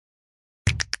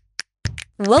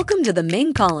Welcome to the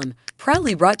main column,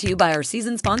 proudly brought to you by our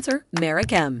season sponsor,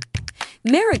 Marichem.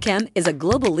 Marichem is a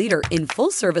global leader in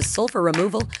full-service sulfur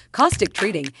removal, caustic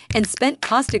treating, and spent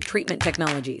caustic treatment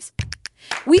technologies.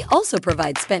 We also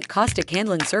provide spent caustic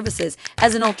handling services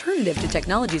as an alternative to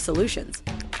technology solutions.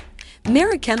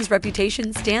 Marichem's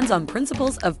reputation stands on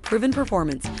principles of proven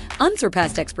performance,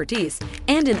 unsurpassed expertise,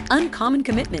 and an uncommon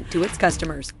commitment to its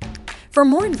customers. For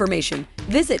more information,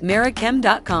 visit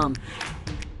marichem.com.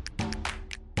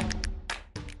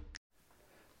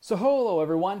 So hello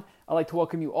everyone, I'd like to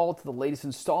welcome you all to the latest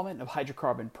installment of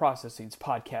Hydrocarbon Processing's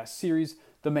podcast series,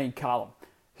 The Main Column.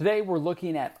 Today we're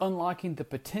looking at unlocking the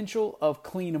potential of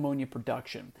clean ammonia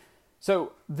production.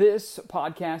 So this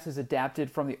podcast is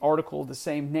adapted from the article of the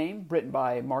same name written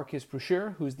by Marcus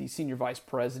Brucher, who's the Senior Vice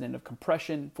President of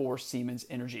Compression for Siemens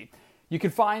Energy. You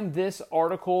can find this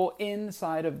article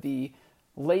inside of the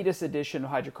latest edition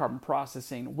of Hydrocarbon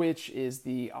Processing, which is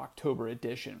the October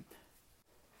edition.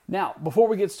 Now, before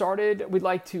we get started, we'd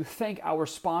like to thank our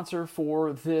sponsor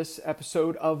for this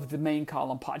episode of the Main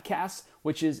Column podcast,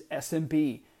 which is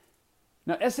SMB.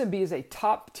 Now, SMB is a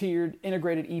top-tiered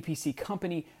integrated EPC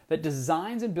company that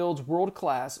designs and builds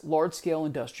world-class, large-scale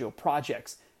industrial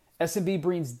projects. SMB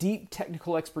brings deep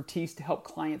technical expertise to help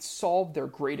clients solve their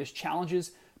greatest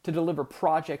challenges to deliver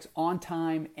projects on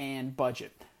time and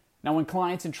budget. Now, when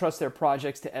clients entrust their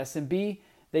projects to SMB,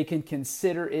 they can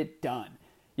consider it done.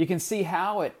 You can see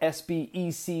how at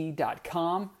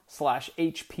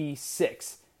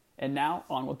sbec.com/HP6. And now,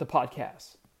 on with the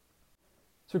podcast.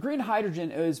 So green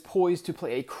hydrogen is poised to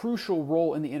play a crucial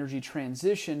role in the energy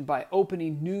transition by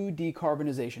opening new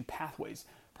decarbonization pathways,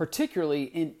 particularly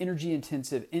in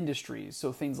energy-intensive industries,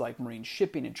 so things like marine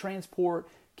shipping and transport,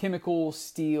 chemicals,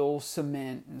 steel,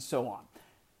 cement, and so on.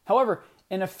 However,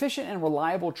 an efficient and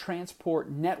reliable transport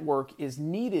network is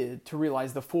needed to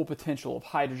realize the full potential of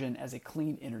hydrogen as a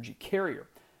clean energy carrier.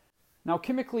 Now,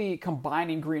 chemically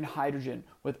combining green hydrogen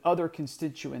with other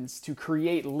constituents to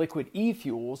create liquid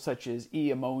e-fuels such as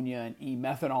e-ammonia and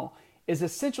e-methanol is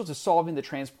essential to solving the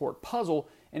transport puzzle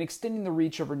and extending the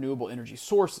reach of renewable energy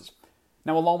sources.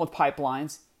 Now, along with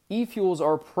pipelines, e-fuels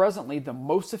are presently the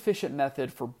most efficient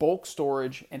method for bulk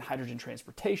storage and hydrogen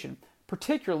transportation,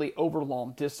 particularly over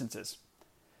long distances.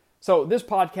 So this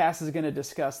podcast is going to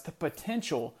discuss the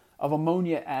potential of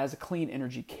ammonia as a clean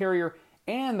energy carrier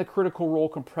and the critical role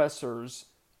compressors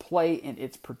play in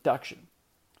its production.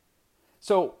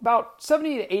 So about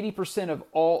 70 to 80% of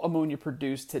all ammonia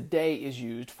produced today is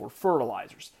used for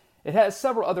fertilizers. It has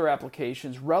several other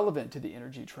applications relevant to the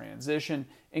energy transition,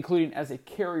 including as a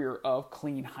carrier of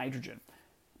clean hydrogen.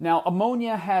 Now,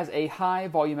 ammonia has a high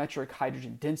volumetric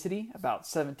hydrogen density, about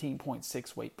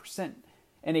 17.6 weight%,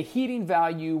 and a heating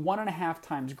value 1.5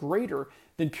 times greater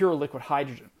than pure liquid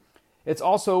hydrogen. It's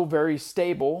also very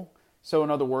stable, so in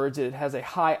other words, it has a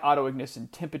high autoignition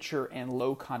temperature and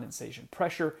low condensation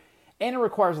pressure, and it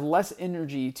requires less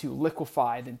energy to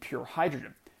liquefy than pure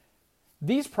hydrogen.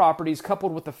 These properties,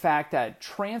 coupled with the fact that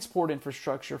transport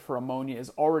infrastructure for ammonia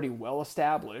is already well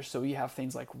established, so you have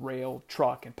things like rail,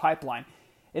 truck, and pipeline,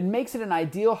 it makes it an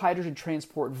ideal hydrogen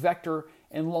transport vector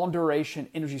and long-duration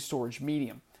energy storage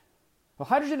medium. Well,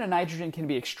 hydrogen and nitrogen can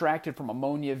be extracted from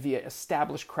ammonia via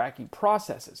established cracking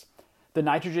processes. The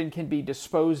nitrogen can be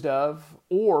disposed of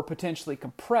or potentially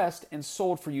compressed and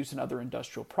sold for use in other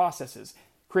industrial processes,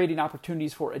 creating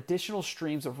opportunities for additional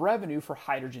streams of revenue for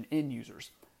hydrogen end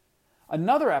users.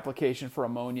 Another application for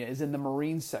ammonia is in the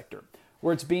marine sector,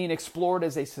 where it's being explored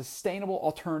as a sustainable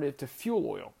alternative to fuel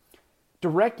oil.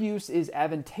 Direct use is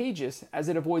advantageous as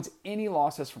it avoids any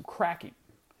losses from cracking.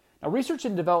 Now, research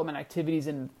and development activities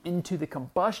into the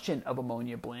combustion of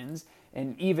ammonia blends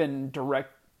and even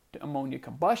direct ammonia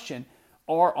combustion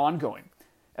are ongoing.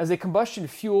 As a combustion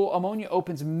fuel, ammonia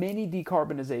opens many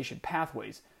decarbonization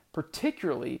pathways,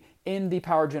 particularly in the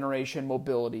power generation,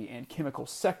 mobility, and chemical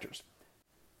sectors.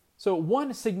 So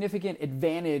one significant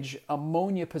advantage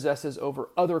ammonia possesses over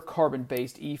other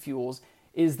carbon-based e-fuels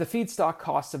is the feedstock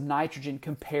costs of nitrogen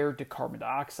compared to carbon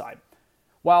dioxide.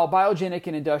 While biogenic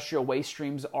and industrial waste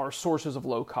streams are sources of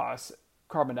low-cost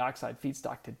carbon dioxide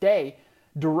feedstock today,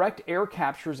 direct air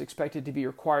capture is expected to be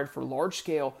required for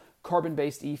large-scale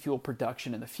carbon-based e-fuel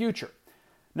production in the future.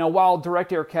 Now, while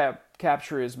direct air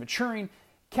capture is maturing,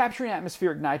 capturing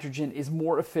atmospheric nitrogen is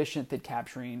more efficient than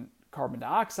capturing carbon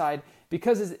dioxide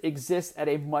because it exists at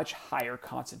a much higher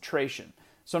concentration.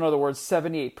 So in other words,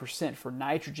 78% for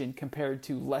nitrogen compared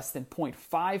to less than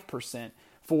 0.5%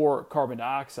 for carbon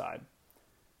dioxide.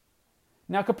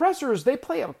 Now, compressors, they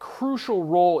play a crucial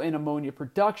role in ammonia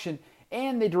production,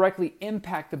 and they directly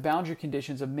impact the boundary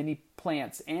conditions of many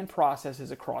plants and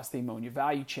processes across the ammonia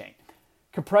value chain.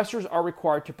 Compressors are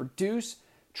required to produce,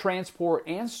 transport,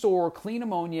 and store clean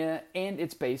ammonia and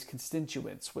its base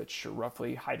constituents, which are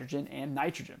roughly hydrogen and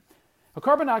nitrogen.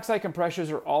 Carbon dioxide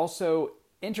compressors are also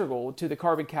integral to the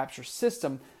carbon capture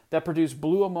system that produce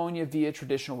blue ammonia via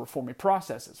traditional reforming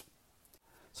processes.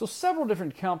 So several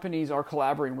different companies are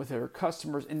collaborating with their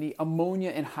customers in the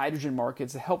ammonia and hydrogen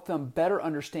markets to help them better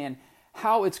understand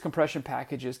how its compression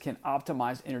packages can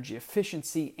optimize energy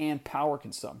efficiency and power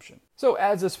consumption. So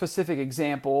as a specific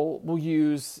example, we'll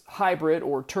use hybrid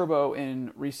or turbo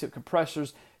and recip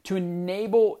compressors to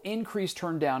enable increased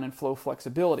turn down and flow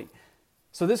flexibility.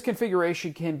 So this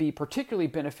configuration can be particularly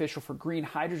beneficial for green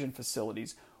hydrogen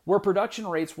facilities where production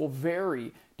rates will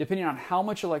vary depending on how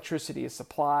much electricity is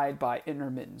supplied by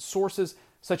intermittent sources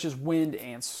such as wind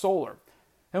and solar.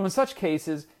 And in such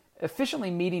cases, efficiently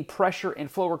meeting pressure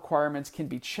and flow requirements can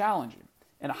be challenging,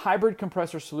 and a hybrid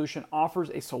compressor solution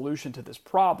offers a solution to this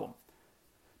problem.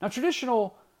 Now,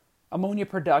 traditional ammonia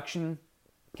production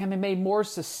can be made more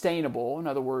sustainable, in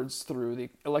other words, through the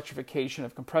electrification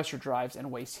of compressor drives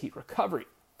and waste heat recovery.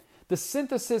 The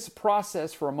synthesis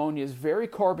process for ammonia is very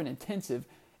carbon intensive,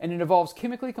 and it involves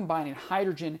chemically combining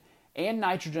hydrogen and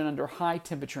nitrogen under high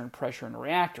temperature and pressure in a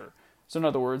reactor. So in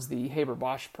other words, the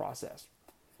Haber-Bosch process.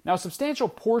 Now, a substantial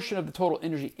portion of the total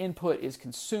energy input is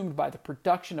consumed by the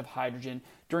production of hydrogen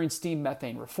during steam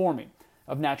methane reforming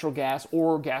of natural gas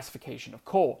or gasification of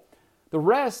coal. The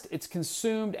rest, it's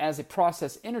consumed as a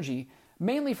process energy,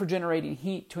 mainly for generating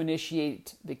heat to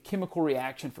initiate the chemical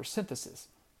reaction for synthesis.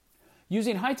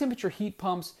 Using high-temperature heat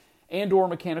pumps and/or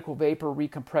mechanical vapor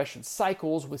recompression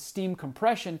cycles with steam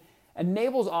compression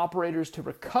enables operators to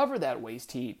recover that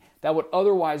waste heat that would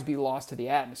otherwise be lost to the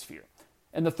atmosphere.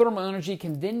 And the thermal energy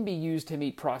can then be used to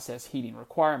meet process heating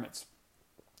requirements.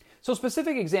 So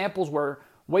specific examples where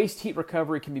waste heat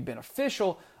recovery can be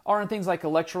beneficial are in things like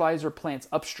electrolyzer plants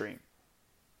upstream.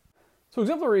 So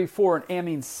exemplary for an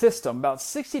amine system, about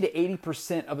 60 to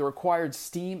 80% of the required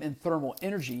steam and thermal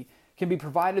energy can be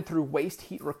provided through waste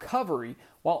heat recovery,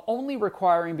 while only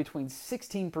requiring between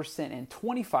 16% and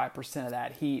 25% of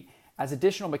that heat as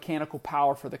additional mechanical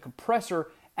power for the compressor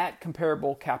at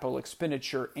comparable capital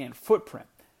expenditure and footprint.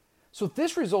 So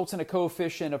this results in a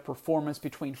coefficient of performance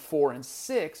between 4 and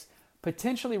 6,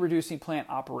 potentially reducing plant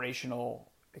operational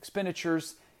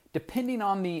expenditures depending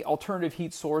on the alternative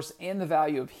heat source and the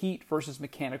value of heat versus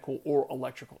mechanical or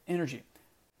electrical energy.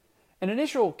 And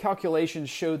initial calculations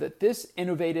show that this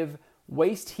innovative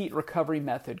waste heat recovery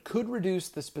method could reduce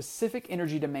the specific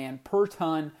energy demand per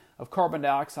ton of carbon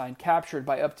dioxide captured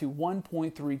by up to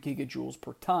 1.3 gigajoules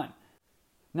per ton.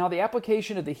 Now, the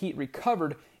application of the heat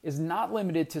recovered is not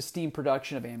limited to steam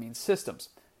production of amine systems.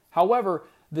 However,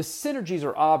 the synergies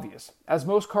are obvious, as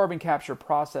most carbon capture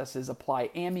processes apply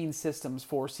amine systems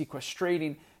for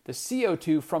sequestrating the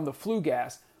CO2 from the flue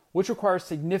gas, which requires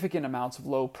significant amounts of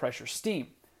low-pressure steam.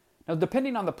 Now,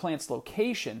 depending on the plant's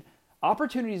location,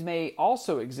 opportunities may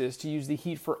also exist to use the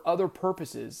heat for other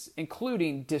purposes,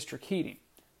 including district heating.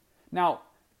 Now,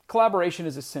 collaboration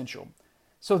is essential.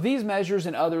 So these measures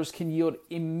and others can yield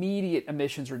immediate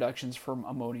emissions reductions from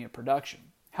ammonia production.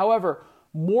 However,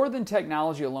 more than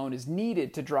technology alone is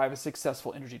needed to drive a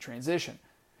successful energy transition.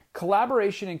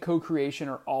 Collaboration and co-creation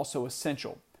are also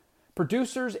essential.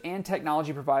 Producers and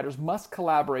technology providers must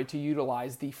collaborate to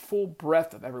utilize the full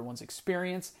breadth of everyone's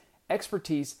experience,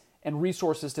 expertise, and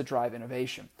resources to drive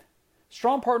innovation.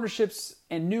 Strong partnerships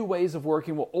and new ways of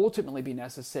working will ultimately be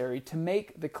necessary to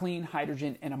make the clean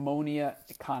hydrogen and ammonia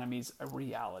economies a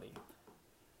reality.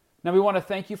 Now, we want to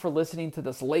thank you for listening to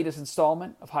this latest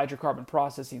installment of Hydrocarbon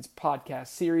Processing's podcast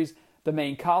series, The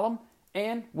Main Column,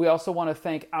 and we also want to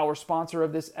thank our sponsor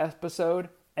of this episode,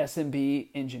 SMB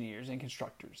Engineers and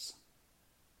Constructors.